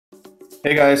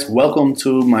Hey guys, welcome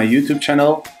to my YouTube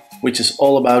channel, which is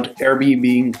all about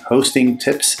Airbnb hosting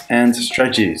tips and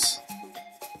strategies.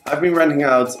 I've been renting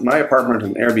out my apartment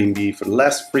on Airbnb for the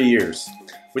last 3 years,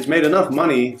 which made enough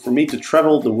money for me to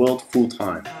travel the world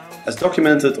full-time, as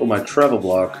documented on my travel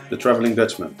blog, The Traveling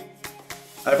Dutchman.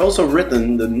 I've also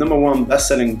written the #1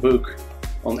 best-selling book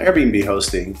on Airbnb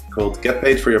hosting called Get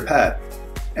Paid for Your Pet,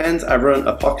 and I run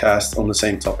a podcast on the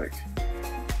same topic.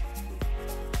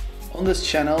 On this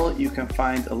channel you can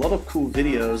find a lot of cool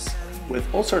videos with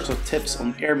all sorts of tips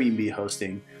on Airbnb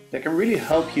hosting that can really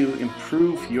help you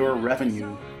improve your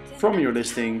revenue from your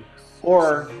listing,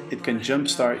 or it can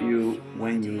jumpstart you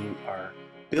when you are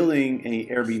building an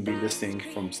Airbnb listing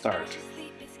from start.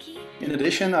 In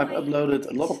addition, I've uploaded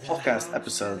a lot of podcast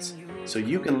episodes so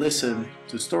you can listen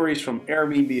to stories from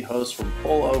Airbnb hosts from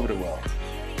all over the world.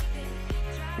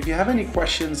 If you have any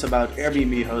questions about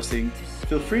Airbnb hosting,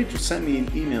 feel free to send me an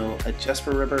email at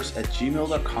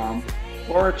jasperribbers@gmail.com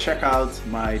or check out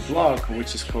my blog,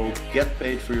 which is called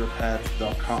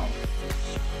getpaidforyourpet.com.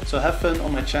 So have fun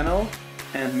on my channel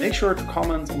and make sure to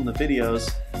comment on the videos,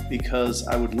 because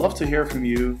I would love to hear from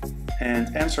you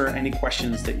and answer any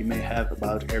questions that you may have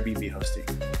about Airbnb hosting.